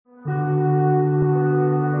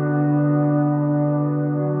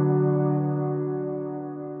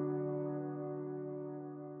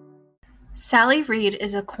Sally Reid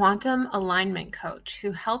is a quantum alignment coach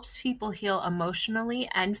who helps people heal emotionally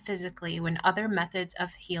and physically when other methods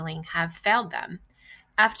of healing have failed them.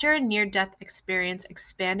 After a near death experience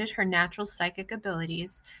expanded her natural psychic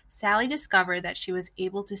abilities, Sally discovered that she was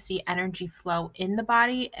able to see energy flow in the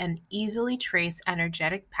body and easily trace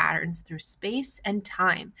energetic patterns through space and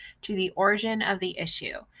time to the origin of the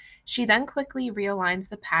issue. She then quickly realigns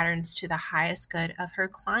the patterns to the highest good of her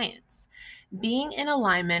clients. Being in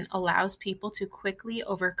alignment allows people to quickly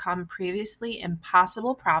overcome previously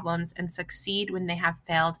impossible problems and succeed when they have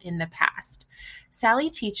failed in the past. Sally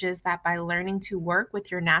teaches that by learning to work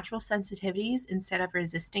with your natural sensitivities instead of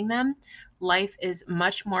resisting them, life is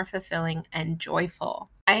much more fulfilling and joyful.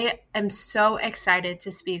 I am so excited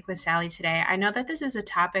to speak with Sally today. I know that this is a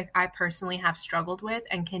topic I personally have struggled with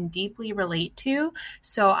and can deeply relate to,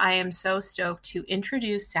 so I am so stoked to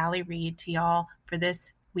introduce Sally Reid to y'all for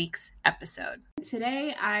this week's episode.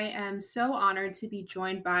 Today, I am so honored to be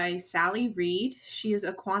joined by Sally Reid. She is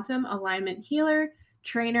a quantum alignment healer,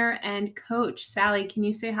 trainer, and coach. Sally, can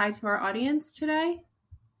you say hi to our audience today?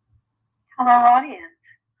 Hello, audience.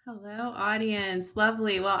 Hello, audience.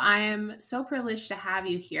 Lovely. Well, I am so privileged to have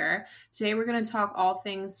you here. Today, we're going to talk all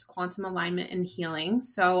things quantum alignment and healing.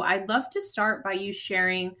 So I'd love to start by you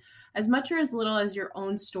sharing as much or as little as your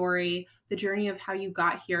own story, the journey of how you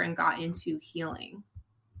got here and got into healing.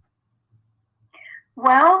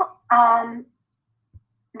 Well,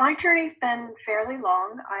 my journey's been fairly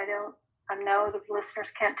long. I know the listeners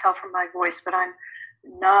can't tell from my voice, but I'm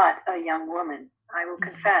not a young woman. I will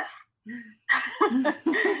confess. And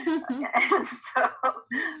so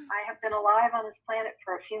I have been alive on this planet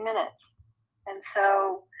for a few minutes. And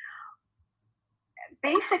so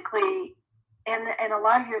basically, and a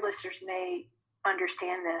lot of your listeners may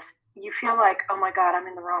understand this, you feel like, oh my God, I'm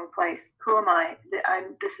in the wrong place. Who am I?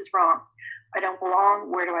 This is wrong. I don't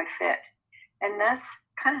belong. Where do I fit? And that's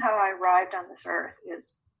kind of how I arrived on this earth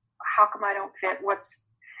is how come I don't fit?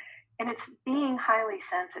 And it's being highly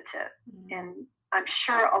sensitive. Mm-hmm. And I'm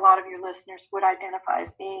sure a lot of your listeners would identify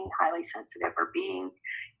as being highly sensitive or being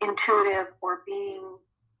intuitive or being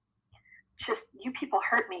just, you people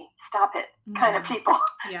hurt me, stop it, kind of people,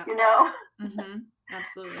 you know? Mm-hmm.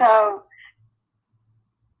 Absolutely. So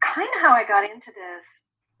kind of how I got into this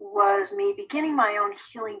was me beginning my own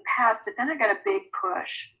healing path, but then I got a big push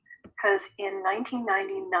because in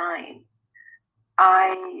 1999,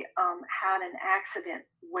 I had an accident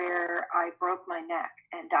where I broke my neck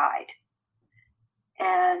and died.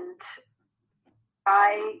 And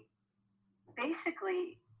I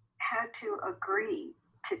basically had to agree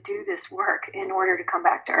to do this work in order to come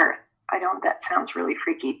back to Earth. I know that sounds really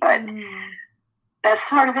freaky, but that's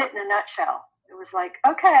sort of it in a nutshell. It was like,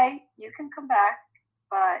 okay, you can come back,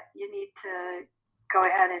 but you need to go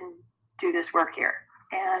ahead and do this work here.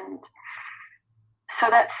 And so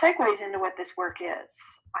that segues into what this work is.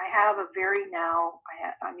 I have a very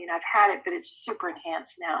I've had it, but it's super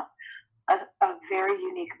enhanced now, a very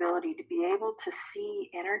unique ability to be able to see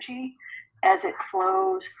energy as it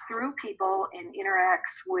flows through people and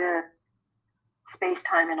interacts with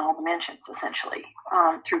space-time in all dimensions, essentially,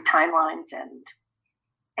 through timelines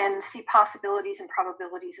and see possibilities and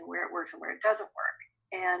probabilities and where it works and where it doesn't work.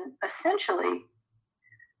 And essentially,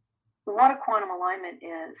 what a quantum alignment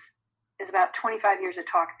is about 25 years of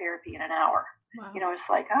talk therapy in an hour. Wow. You know, it's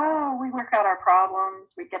like, oh, we work out our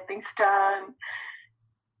problems, we get things done.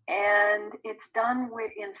 And it's done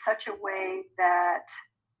in such a way that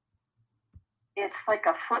it's like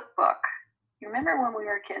a flip book. You remember when we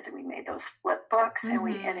were kids and we made those flip books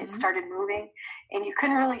and it started moving and you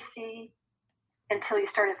couldn't really see until you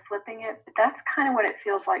started flipping it. But that's kind of what it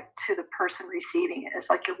feels like to the person receiving it. It's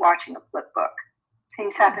like you're watching a flip book.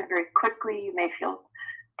 Things happen very quickly. You may feel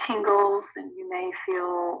tingles and you may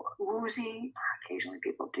feel woozy. Occasionally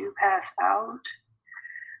people do pass out.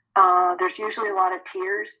 There's usually a lot of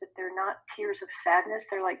tears, but they're not tears of sadness.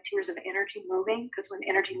 They're like tears of energy moving, because when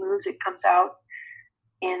energy moves, it comes out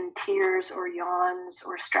in tears or yawns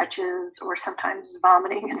or stretches or sometimes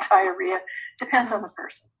vomiting and diarrhea. Depends on the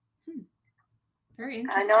person. Very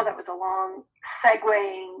interesting. I know that was a long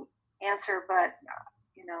segueing answer, but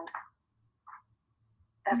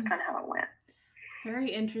that's kind of how it went.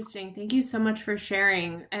 Very interesting. Thank you so much for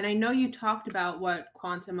sharing. And I know you talked about what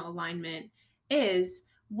quantum alignment is.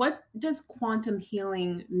 What does quantum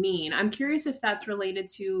healing mean? I'm curious if that's related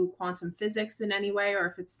to quantum physics in any way or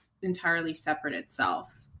if it's entirely separate itself.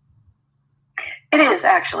 It is,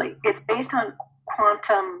 actually. It's based on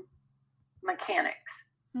quantum mechanics.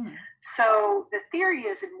 So the theory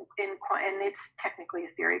is and it's technically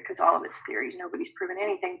a theory because all of it's theories. Nobody's proven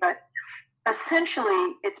anything. But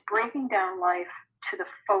essentially, it's breaking down life to the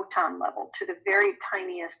photon level, to the very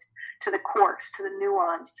tiniest, to the quarks, to the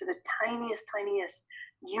nuons, to the tiniest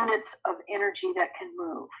units of energy that can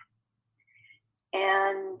move.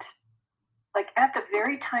 And like at the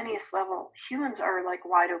very tiniest level, humans are like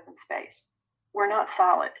wide open space. We're not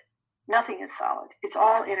solid. Nothing is solid. It's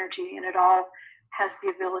all energy, and it all has the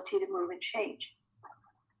ability to move and change.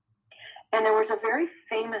 And there was a very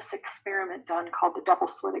famous experiment done called the double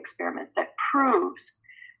slit experiment that proves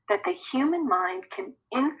that the human mind can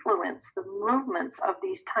influence the movements of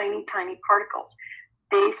these tiny particles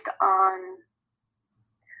based on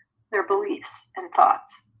their beliefs and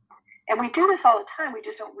thoughts. And we do this all the time. We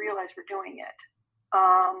just don't realize we're doing it.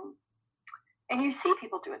 And you see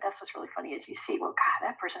people do it. That's what's really funny is you see, well, God,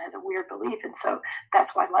 that person has a weird belief. And so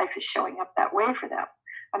that's why life is showing up that way for them.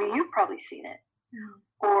 I mean, you've probably seen it. Mm-hmm.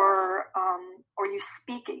 Or you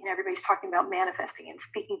speak it. You know, everybody's talking about manifesting and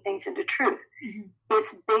speaking things into truth. Mm-hmm.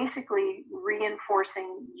 It's basically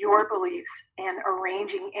reinforcing your beliefs and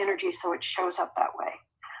arranging energy so it shows up that way.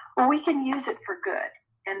 Well, we can use it for good.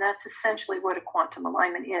 And that's essentially what a quantum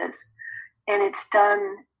alignment is. And it's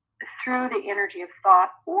done through the energy of thought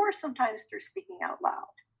or sometimes through speaking out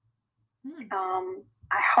loud.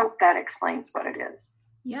 I hope that explains what it is.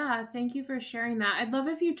 Yeah, thank you for sharing that. I'd love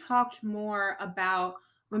if you talked more about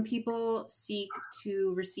when people seek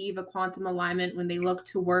to receive a quantum alignment, when they look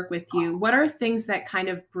to work with you, what are things that kind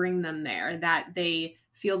of bring them there, that they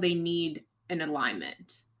feel they need an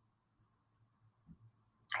alignment?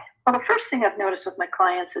 Well, the first thing I've noticed with my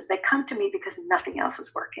clients is they come to me because nothing else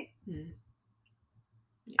is working. Mm.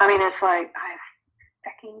 Yeah. I mean, it's like I've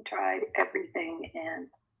fucking tried everything and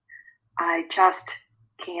I just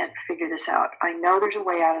can't figure this out. I know there's a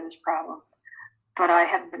way out of this problem, but I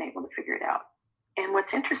haven't been able to figure it out. And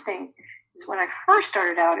what's interesting is when I first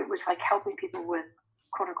started out, it was like helping people with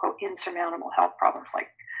quote unquote insurmountable health problems like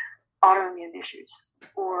autoimmune issues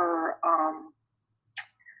or,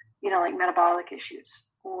 like metabolic issues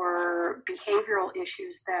or behavioral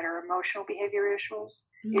issues that are emotional behavior issues,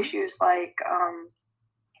 issues like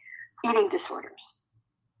eating disorders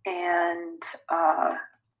and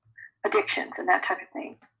addictions and that type of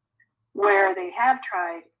thing, where they have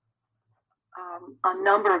tried a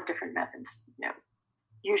number of different methods. You know,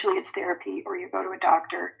 usually it's therapy, or you go to a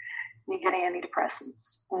doctor and you get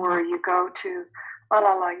antidepressants, or you go to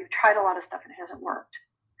you've tried a lot of stuff and it hasn't worked.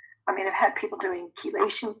 I mean, I've had people doing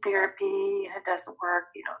chelation therapy and it doesn't work.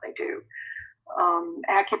 You know, they do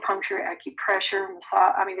acupuncture, acupressure,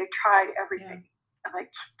 massage. I mean, they tried everything. Yeah.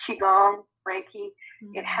 Like Qigong, Reiki,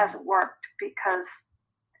 it hasn't worked because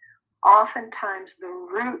oftentimes the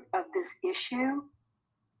root of this issue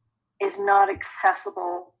is not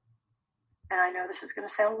accessible. And I know this is going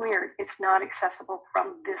to sound weird. It's not accessible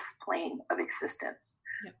from this plane of existence.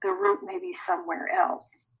 Yep. The root may be somewhere else.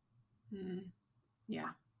 Mm-hmm. Yeah,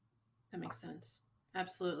 that makes sense.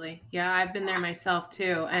 Absolutely. Yeah, I've been there myself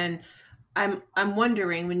too. And I'm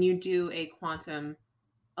wondering, when you do a quantum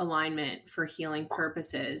alignment for healing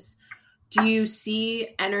purposes, do you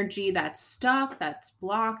see energy that's stuck, that's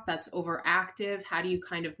blocked, that's overactive? How do you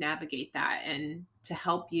kind of navigate that and to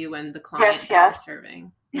help you and the client that you're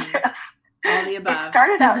serving? Yes. All the above. It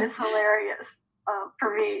started out as hilarious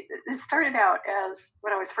for me. It started out as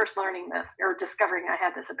when I was first learning this or discovering I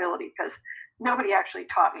had this ability, because nobody actually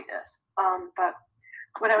taught me this. But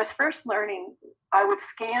when I was first learning, I would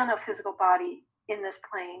scan a physical body in this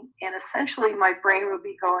plane, and essentially my brain would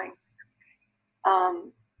be going,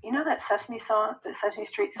 you know that Sesame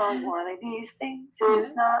Street song, one of these things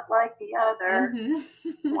is not like the other.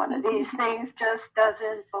 Mm-hmm. One of these things just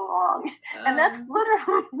doesn't belong. And that's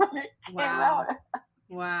literally what it came out as.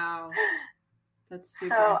 Wow. That's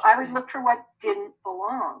super So I would look for what didn't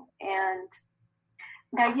belong. And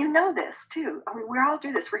now you know this too. I mean, we all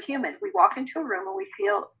do this. We're human. We walk into a room and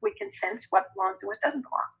we can sense what belongs and what doesn't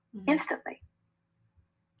belong instantly.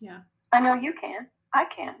 Yeah. I know you can. I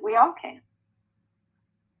can. We all can.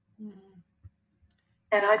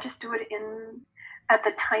 And I just do it at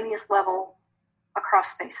the tiniest level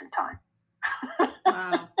across space and time.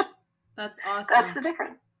 Wow. That's awesome. That's the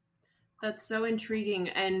difference. That's so intriguing.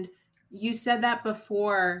 And you said that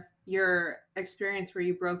before your experience where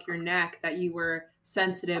you broke your neck, that you were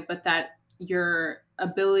sensitive, but that your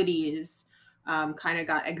abilities kind of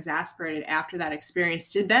got exasperated after that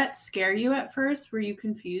experience. Did that scare you at first? Were you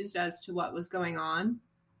confused as to what was going on?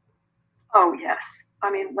 Oh, yes.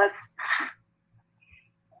 I mean,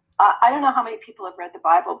 I don't know how many people have read the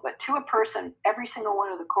Bible, but to a person, every single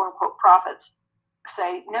one of the quote unquote prophets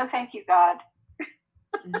say, no, thank you, God.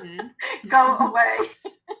 Mm-hmm. Go away.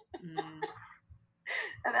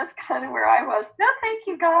 And that's kind of where I was. No, thank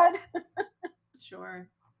you, God. Sure.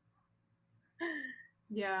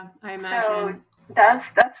 Yeah, I So imagine.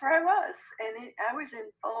 that's where I was, and I was in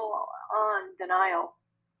full on denial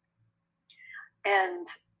and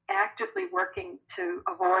actively working to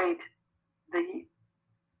avoid the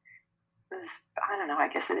this, I don't know, I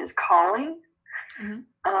guess it is calling.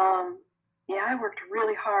 Mm-hmm. Yeah, I worked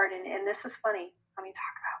really hard, and this is funny. I mean,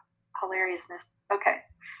 talk about hilariousness. Okay,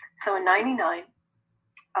 so in '99,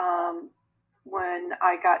 when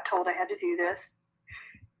I got told I had to do this,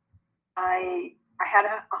 I had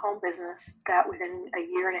a home business that within a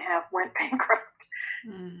year and a half went bankrupt,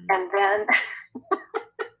 Mm. and then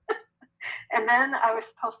and then I was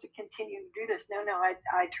supposed to continue to do this. No, I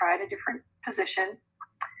tried a different position,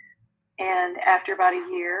 and after about a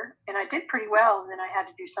year, and I did pretty well, and then I had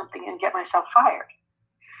to do something and get myself fired.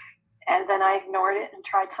 And then I ignored it and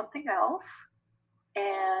tried something else.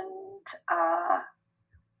 And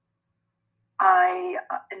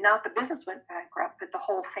not the business went bankrupt, but the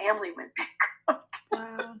whole family went bankrupt.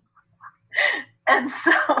 Wow. and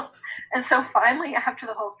so, and so finally, after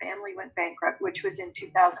the whole family went bankrupt, which was in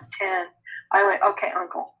 2010, I went, okay,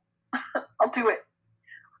 Uncle, I'll do it.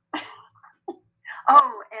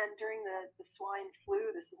 Oh, and during the swine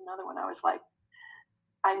flu, this is another one. I was like,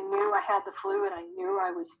 I knew I had the flu and I knew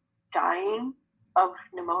I was dying of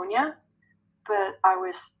pneumonia, but I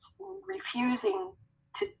was refusing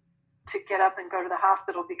to get up and go to the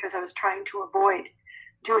hospital because I was trying to avoid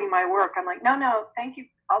doing my work. I'm like, no, thank you.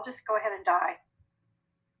 I'll just go ahead and die.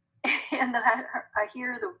 And then I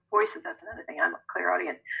hear the voices. That's another thing. I'm a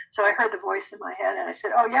clairaudient. So I heard the voice in my head and I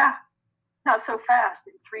said, oh, yeah, not so fast.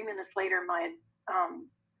 And 3 minutes later, my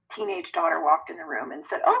teenage daughter walked in the room and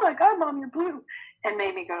said, oh, my God, Mom, you're blue, and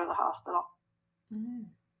made me go to the hospital. Mm.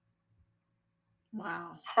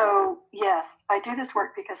 Wow. So, yes, I do this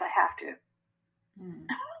work because I have to. Mm.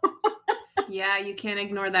 Yeah, you can't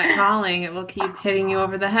ignore that calling. It will keep hitting you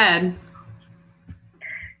over the head.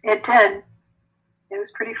 It did. It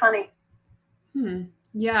was pretty funny.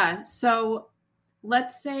 Yeah. So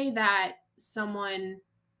let's say that someone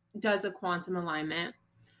does a quantum alignment.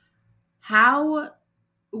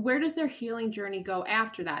 Where does their healing journey go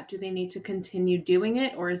after that? Do they need to continue doing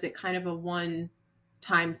it, or is it kind of a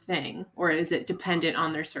one-time thing, or is it dependent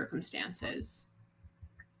on their circumstances?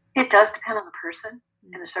 It does depend on the person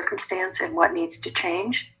and the circumstance and what needs to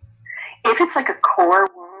change. If it's like a core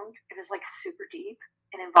wound, if it's like super deep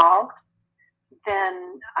and involved,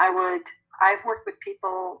 then I've worked with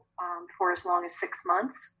people for as long as 6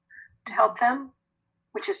 months to help them,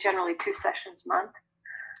 which is generally 2 sessions a month.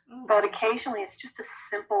 Oh. But occasionally it's just a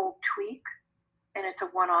simple tweak and it's a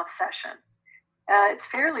one-off session. It's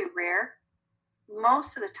fairly rare.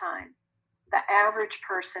 Most of the time, the average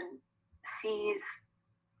person sees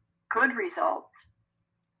good results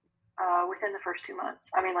within the first 2 months.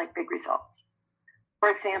 I mean, like big results. For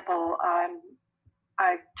example,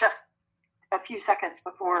 I just a few seconds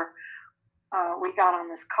before we got on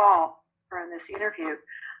this call or in this interview,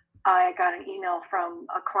 I got an email from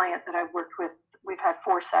a client that I've worked with. We've had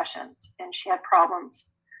 4 sessions, and she had problems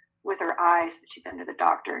with her eyes that she'd been to the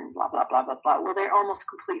doctor and blah, blah, blah, blah, blah. Well, they're almost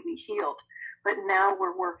completely healed. But now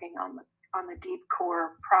we're working on the deep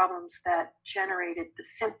core problems that generated the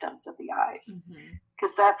symptoms of the eyes.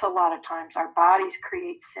 Because that's a lot of times our bodies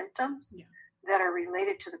create symptoms that are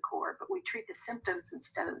related to the core, but we treat the symptoms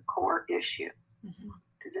instead of the core issue.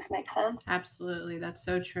 Does this make sense? Absolutely. That's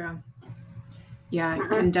so true. Yeah, I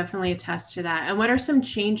can definitely attest to that. And what are some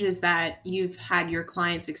changes that you've had your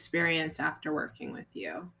clients experience after working with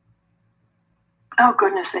you? Oh,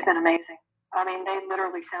 goodness, they've been amazing. I mean, they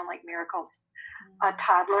literally sound like miracles. A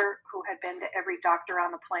toddler who had been to every doctor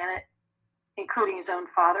on the planet, including his own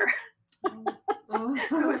father,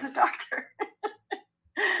 who was a doctor,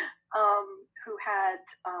 who had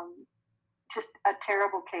just a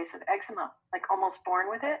terrible case of eczema, like almost born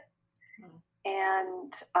with it.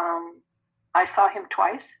 And I saw him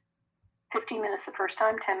twice, 15 minutes the first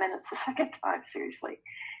time, 10 minutes the second time, seriously.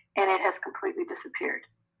 And it has completely disappeared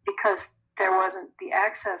because there wasn't the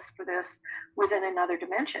access for this was in another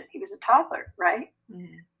dimension. He was a toddler, right?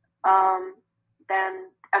 Then,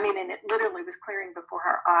 I mean, and it literally was clearing before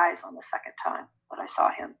our eyes on the second time that I saw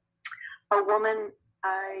him. A woman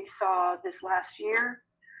I saw this last year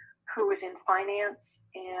who was in finance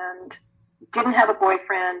and didn't have a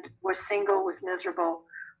boyfriend, was single, was miserable.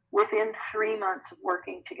 Within 3 months of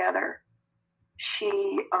working together,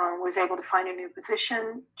 she was able to find a new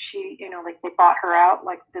position. She, like they bought her out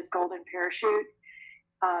like this golden parachute.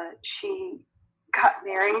 She got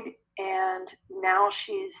married, and now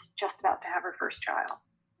she's just about to have her first child.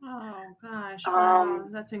 Oh gosh, wow,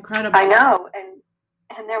 that's incredible. I know, and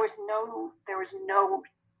there was no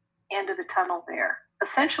end of the tunnel there.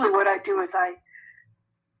 essentially what I do is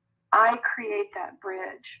I create that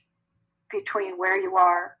bridge between where you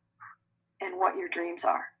are and what your dreams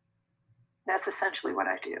are. That's essentially what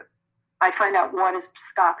I do. I find out what is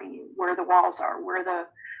stopping you, where the walls are, where the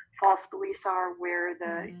false beliefs are, where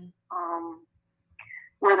the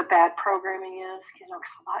bad programming is. Cause a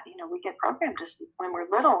lot, we get programmed just when we're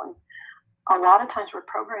little, and a lot of times we're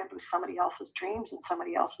programmed with somebody else's dreams and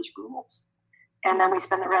somebody else's rules. And then we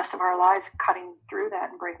spend the rest of our lives cutting through that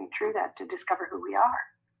and breaking through that to discover who we are.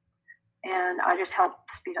 And I just help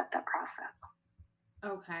speed up that process.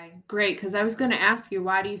 Okay, great. Because I was going to ask you,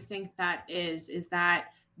 why do you think that is? Is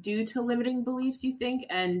that due to limiting beliefs, you think,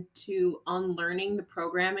 and to unlearning the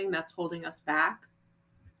programming that's holding us back?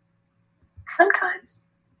 Sometimes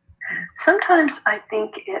I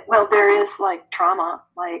think there is like trauma,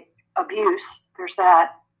 like abuse, there's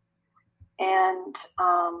that. And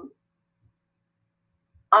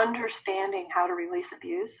understanding how to release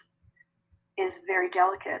abuse is very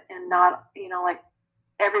delicate, and not, like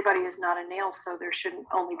everybody is not a nail, so there shouldn't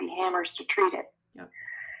only be hammers to treat it. Yep.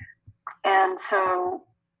 And so,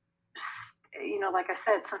 like I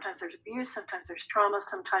said, sometimes there's abuse, sometimes there's trauma,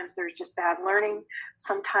 sometimes there's just bad learning,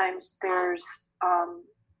 sometimes there's,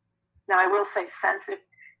 now I will say sensitive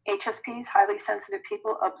HSPs, highly sensitive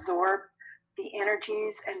people, absorb the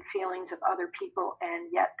energies and feelings of other people,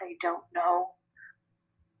 and yet they don't know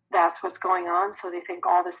that's what's going on. So they think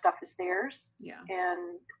all this stuff is theirs. Yeah.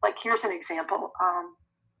 And like, here's an example.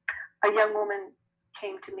 A young woman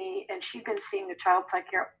came to me, and she'd been seeing a child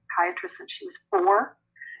psychiatrist since she was 4,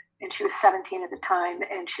 and she was 17 at the time,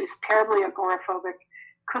 and she was terribly agoraphobic,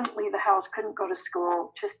 couldn't leave the house, couldn't go to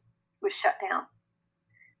school, just was shut down.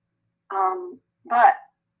 But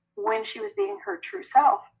when she was being her true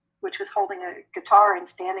self, which was holding a guitar and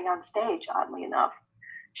standing on stage, oddly enough,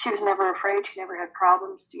 she was never afraid. She never had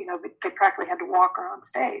problems. They practically had to walk her on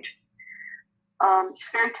stage. She's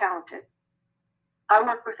very talented. I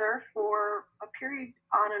worked with her for a period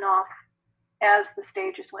on and off as the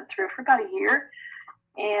stages went through for about a year.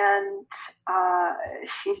 And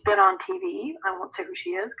she's been on TV. I won't say who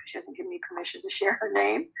she is because she hasn't given me permission to share her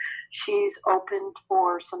name. She's opened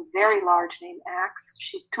for some very large name acts.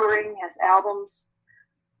 She's touring, has albums.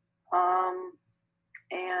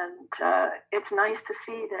 And it's nice to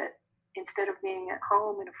see that instead of being at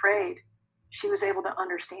home and afraid, she was able to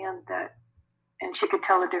understand that, and she could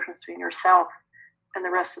tell the difference between herself and the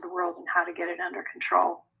rest of the world and how to get it under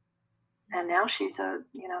control. And now she's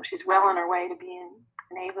she's well on her way to being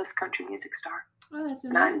an A-list country music star. Oh, that's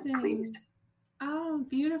amazing. And I'm pleased. Oh,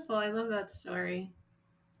 beautiful. I love that story.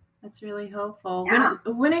 That's really hopeful. Yeah.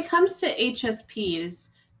 When it comes to HSPs,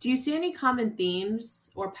 do you see any common themes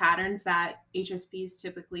or patterns that HSPs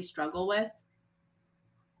typically struggle with?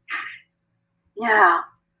 Yeah,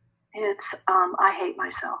 it's I hate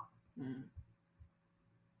myself.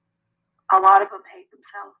 A lot of them hate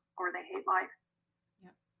themselves, or they hate life.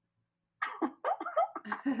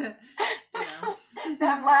 Yep.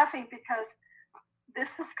 I'm laughing because this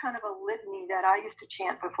is kind of a litany that I used to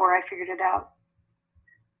chant before I figured it out.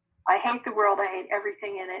 I hate the world. I hate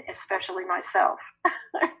everything in it, especially myself. I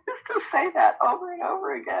used to say that over and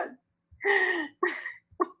over again.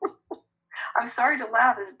 I'm sorry to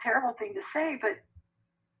laugh. It's a terrible thing to say, but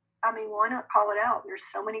I mean, why not call it out? There's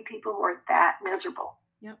so many people who are that miserable.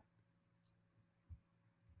 Yep.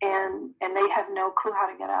 And they have no clue how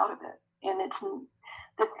to get out of it. And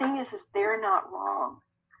the thing is they're not wrong.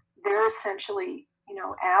 They're essentially,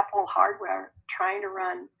 Apple hardware trying to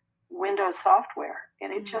run Windows software,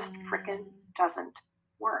 and it just freaking doesn't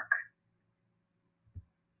work.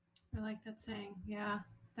 I like that saying. Yeah,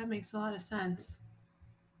 that makes a lot of sense.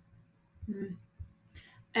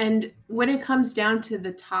 And when it comes down to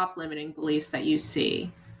the top limiting beliefs that you see,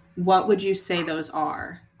 what would you say those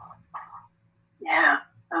are? Yeah,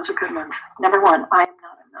 those are good ones. Number 1, I am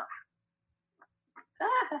not enough.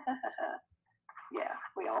 Yeah,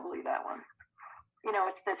 we all believe that one.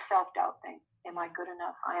 It's this self-doubt thing. Am I good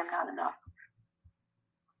enough? I am not enough.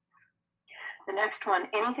 The next one,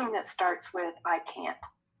 anything that starts with I can't.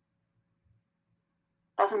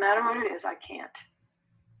 Doesn't matter what it is, I can't.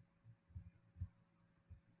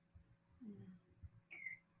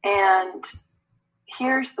 And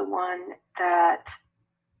here's the one that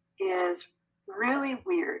is really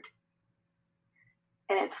weird.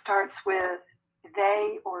 And it starts with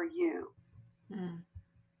they or you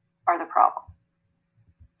are the problem.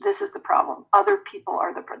 This is the problem. Other people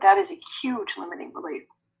are that is a huge limiting belief.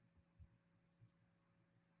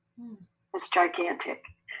 It's gigantic.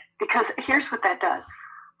 Because here's what that does.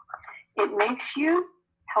 It makes you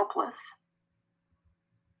helpless.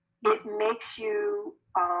 It makes you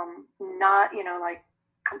not, like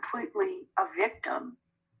completely a victim.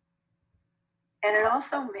 And it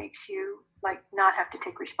also makes you like not have to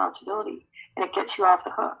take responsibility, and it gets you off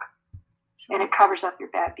the hook. Sure. And it covers up your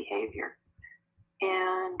bad behavior,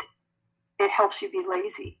 and it helps you be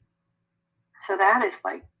lazy. So that is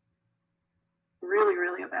like really,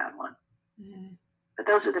 really a bad one. Mm-hmm. But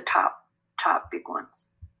those are the top big ones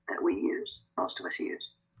that we use, most of us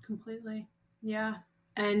use. Completely. Yeah.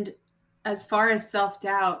 And as far as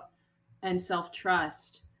self-doubt and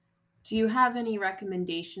self-trust, do you have any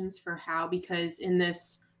recommendations for how, because in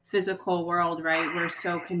this physical world, right, we're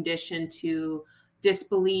so conditioned to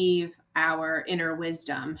disbelieve our inner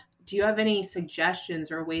wisdom. Do you have any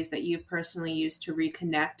suggestions or ways that you've personally used to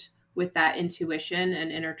reconnect with that intuition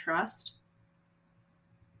and inner trust?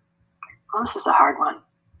 Well, this is a hard one.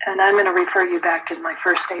 And I'm going to refer you back to my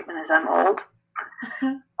first statement as I'm old.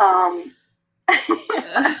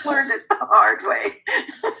 I've learned it the hard way.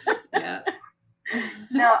 Yeah.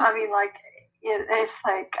 No, I mean, like, it's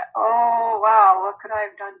like, oh, wow, what could I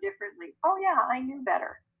have done differently? Oh, yeah, I knew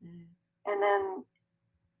better. Mm. And then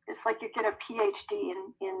it's like you get a PhD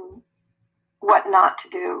in what not to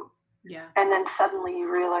do. Yeah. And then suddenly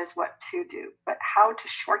you realize what to do. But how to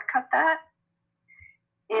shortcut that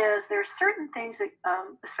is there's certain things that,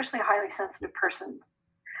 especially highly sensitive persons,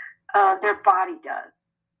 their body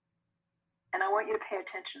does. And I want you to pay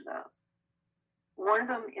attention to those. One of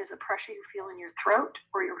them is a pressure you feel in your throat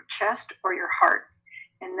or your chest or your heart.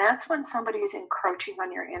 And that's when somebody is encroaching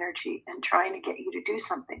on your energy and trying to get you to do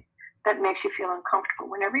something that makes you feel uncomfortable.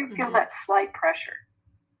 Whenever you feel that slight pressure,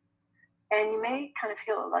 and you may kind of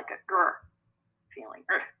feel like a grr feeling,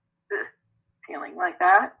 feeling like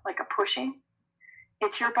that, like a pushing.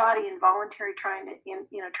 It's your body involuntarily trying to,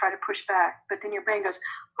 try to push back. But then your brain goes,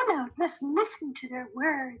 oh no, listen to their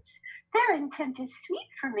words. Their intent is sweet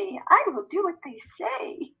for me. I will do what they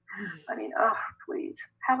say. I mean, oh, please.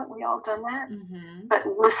 Haven't we all done that? Mm-hmm. But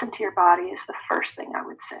listen to your body is the first thing I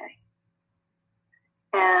would say.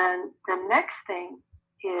 And the next thing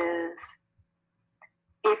is,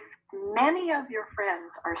 if many of your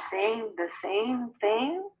friends are saying the same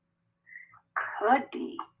thing, could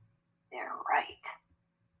be they're right.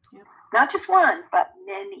 Yep. Not just one, but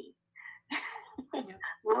many. Yep.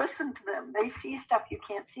 Listen to them. They see stuff you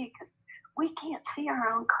can't see because we can't see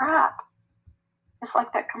our own crap. It's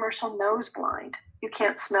like that commercial Nose Blind. You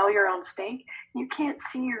can't smell your own stink. You can't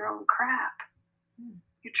see your own crap.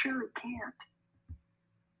 You truly can't.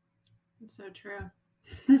 It's so true.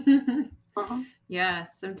 Yeah,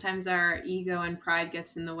 sometimes our ego and pride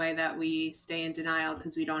gets in the way that we stay in denial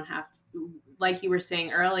because we don't have to, like you were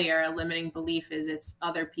saying earlier, a limiting belief is it's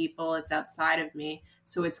other people, it's outside of me.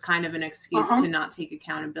 So it's kind of an excuse to not take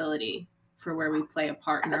accountability for where we play a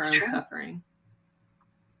part in our own suffering.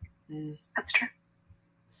 That's true.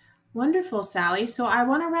 Wonderful, Sally. So I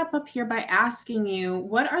want to wrap up here by asking you,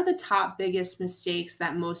 what are the top biggest mistakes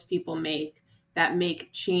that most people make that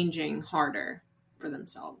make changing harder for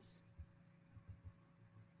themselves?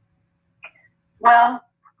 Well,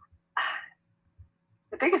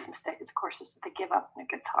 the biggest mistake, of course, is that they give up when it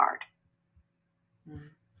gets hard.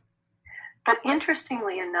 But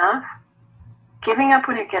interestingly enough, giving up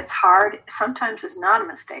when it gets hard sometimes is not a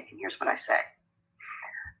mistake. And here's what I say.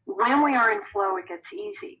 When we are in flow, it gets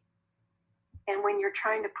easy. And when you're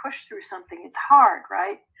trying to push through something, it's hard,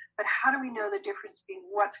 right? But how do we know the difference between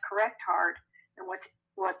what's correct hard and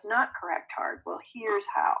what's not correct hard? Well, here's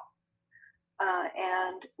how.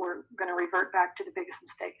 And we're going to revert back to the biggest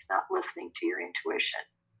mistake is not listening to your intuition.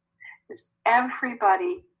 Because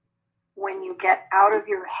everybody, when you get out of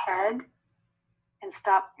your head and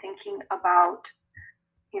stop thinking about,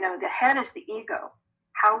 the head is the ego.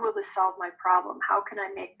 How will this solve my problem? How can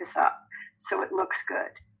I make this up so it looks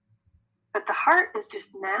good? But the heart is just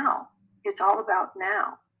now. It's all about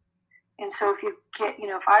now. And so if you get,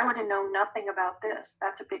 if I were to know nothing about this,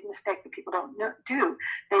 that's a big mistake that people don't do.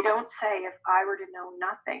 They don't say, if I were to know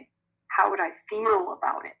nothing, how would I feel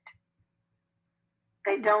about it?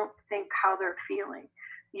 They don't think how they're feeling.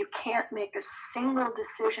 You can't make a single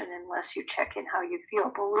decision unless you check in how you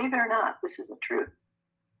feel. Believe it or not, this is the truth.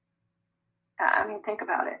 I mean, think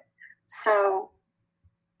about it. So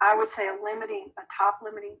I would say a top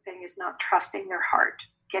limiting thing is not trusting their heart.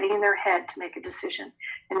 Getting in their head to make a decision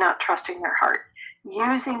and not trusting their heart.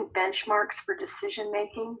 Using benchmarks for decision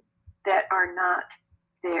making that are not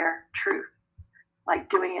their truth, like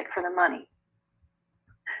doing it for the money,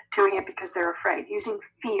 doing it because they're afraid. Using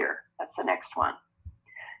fear, that's the next one.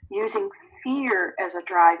 Using fear as a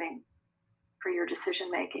driving for your decision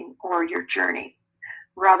making or your journey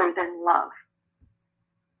rather than love.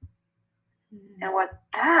 And what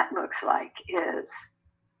that looks like is,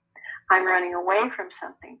 I'm running away from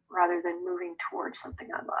something rather than moving towards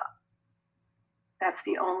something I love. That's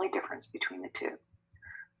the only difference between the two.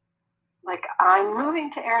 Like, I'm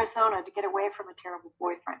moving to Arizona to get away from a terrible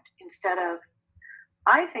boyfriend instead of,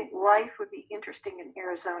 I think life would be interesting in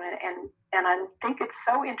Arizona, and I think it's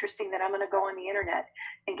so interesting that I'm going to go on the internet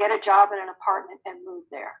and get a job in an apartment and move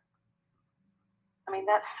there. I mean,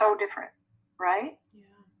 that's so different, right? Yeah.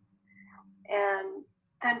 And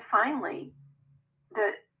then finally,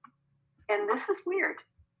 and this is weird,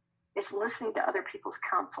 is listening to other people's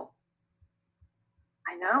counsel.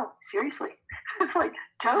 I know, seriously. It's like,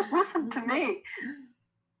 don't listen to me.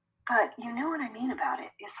 But you know what I mean about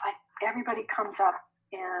it. It's like everybody comes up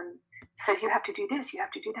and says, you have to do this, you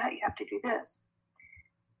have to do that, you have to do this.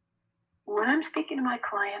 When I'm speaking to my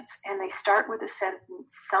clients and they start with a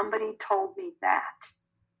sentence, somebody told me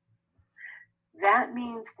that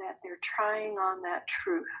means that they're trying on that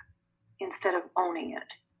truth instead of owning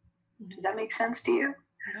it. Does that make sense to you?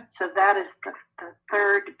 Yeah. So that is the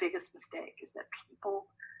third biggest mistake, is that people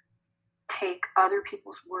take other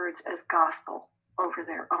people's words as gospel over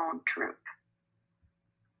their own truth.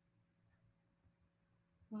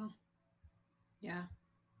 Well, yeah.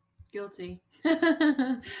 Guilty.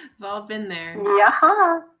 We've all been there.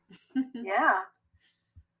 Yeah. Yeah.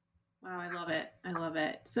 Wow, I love it. I love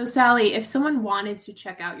it. So Sally, if someone wanted to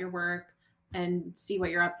check out your work and see what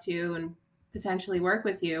you're up to and potentially work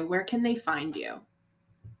with you, where can they find you?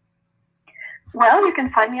 Well, you can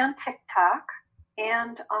find me on TikTok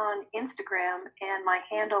and on Instagram, and my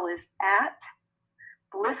handle is at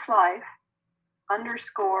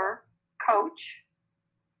blisslife_coach.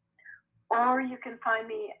 Or you can find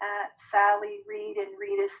me at Sally Reid, and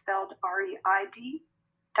Reid is spelled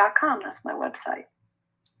REID.com. That's my website.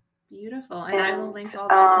 Beautiful. And I will link all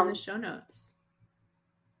those in the show notes.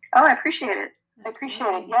 Oh, I appreciate it. Absolutely. I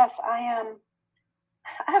appreciate it. Yes, I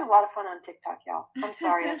have a lot of fun on TikTok, y'all. I'm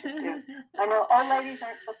sorry, I just do. I know old ladies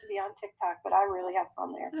aren't supposed to be on TikTok, but I really have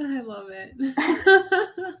fun there. I love it.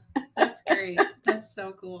 That's great. That's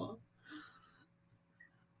so cool.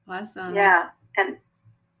 Awesome. Yeah. And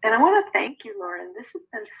I want to thank you, Lauren. This has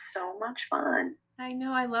been so much fun. I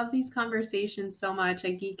know. I love these conversations so much.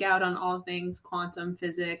 I geek out on all things quantum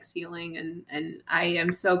physics, healing, and I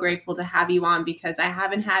am so grateful to have you on, because I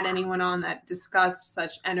haven't had anyone on that discussed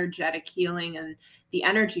such energetic healing and the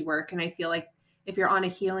energy work. And I feel like if you're on a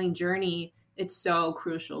healing journey, it's so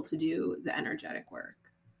crucial to do the energetic work.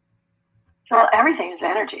 Well, everything is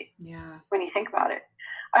energy. Yeah. When you think about it.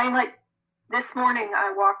 I mean, like this morning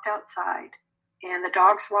I walked outside and the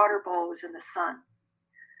dog's water bowl was in the sun.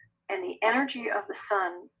 And the energy of the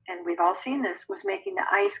sun, and we've all seen this, was making the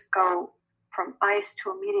ice go from ice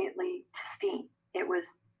to immediately to steam. It was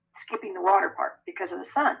skipping the water part because of the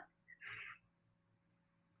sun.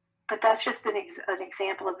 But that's just an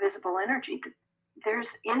example of visible energy.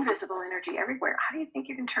 There's invisible energy everywhere. How do you think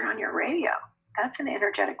you can turn on your radio? That's an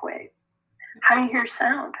energetic wave. How do you hear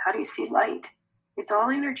sound? How do you see light? It's all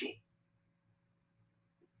energy.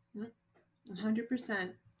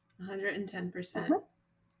 100%, 110%. Mm-hmm.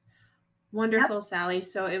 Wonderful, Yep. Sally.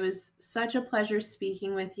 So it was such a pleasure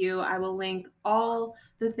speaking with you. I will link all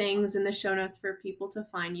the things in the show notes for people to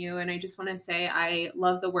find you. And I just want to say I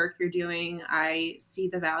love the work you're doing. I see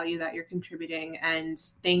the value that you're contributing. And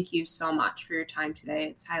thank you so much for your time today.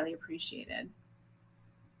 It's highly appreciated.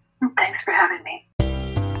 Thanks for having me.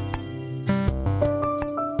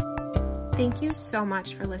 Thank you so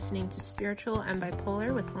much for listening to Spiritual and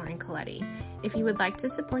Bipolar with Lauren Coletti. If you would like to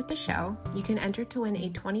support the show, you can enter to win a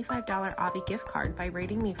 $25 Avi gift card by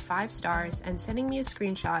rating me 5 stars and sending me a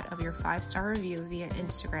screenshot of your 5-star review via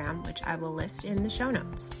Instagram, which I will list in the show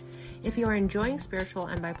notes. If you are enjoying Spiritual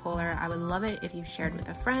and Bipolar, I would love it if you shared with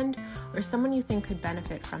a friend or someone you think could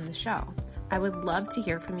benefit from the show. I would love to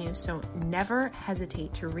hear from you, so never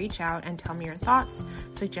hesitate to reach out and tell me your thoughts,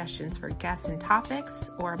 suggestions for guests and topics,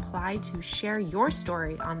 or apply to share your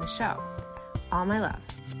story on the show. All my love.